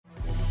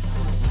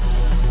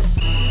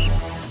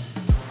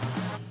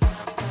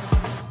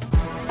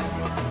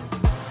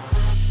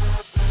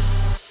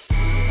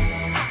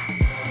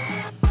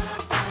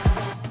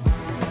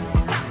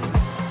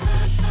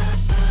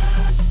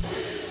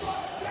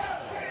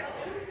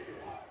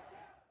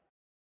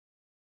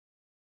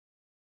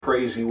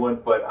crazy one,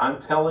 but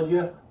I'm telling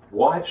you,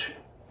 watch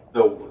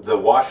the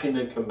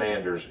Washington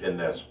Commanders in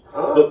this.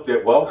 Look,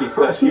 well,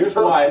 because here's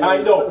why.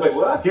 I know,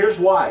 but here's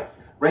why.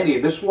 Randy,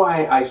 this is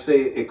why I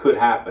say it could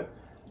happen.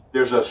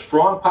 There's a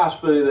strong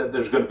possibility that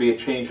there's going to be a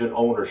change in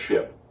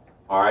ownership.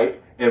 All right?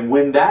 And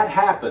when that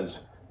happens,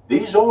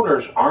 these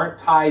owners aren't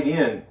tied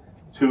in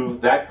to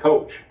that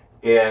coach.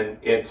 And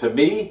to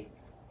me,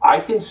 I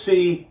can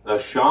see a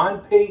Sean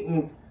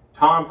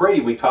Payton-Tom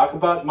Brady. We talk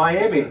about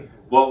Miami.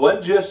 Well, it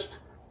wasn't just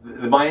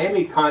the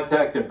Miami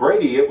contact and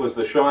Brady. It was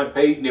the Sean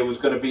Payton. It was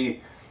going to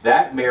be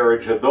that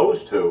marriage of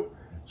those two.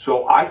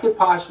 So I could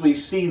possibly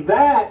see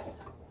that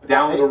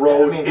down the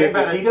road. I mean,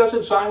 if he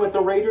doesn't sign with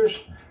the Raiders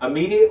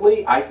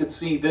immediately, I could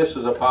see this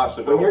as a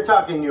possibility. When you're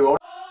talking new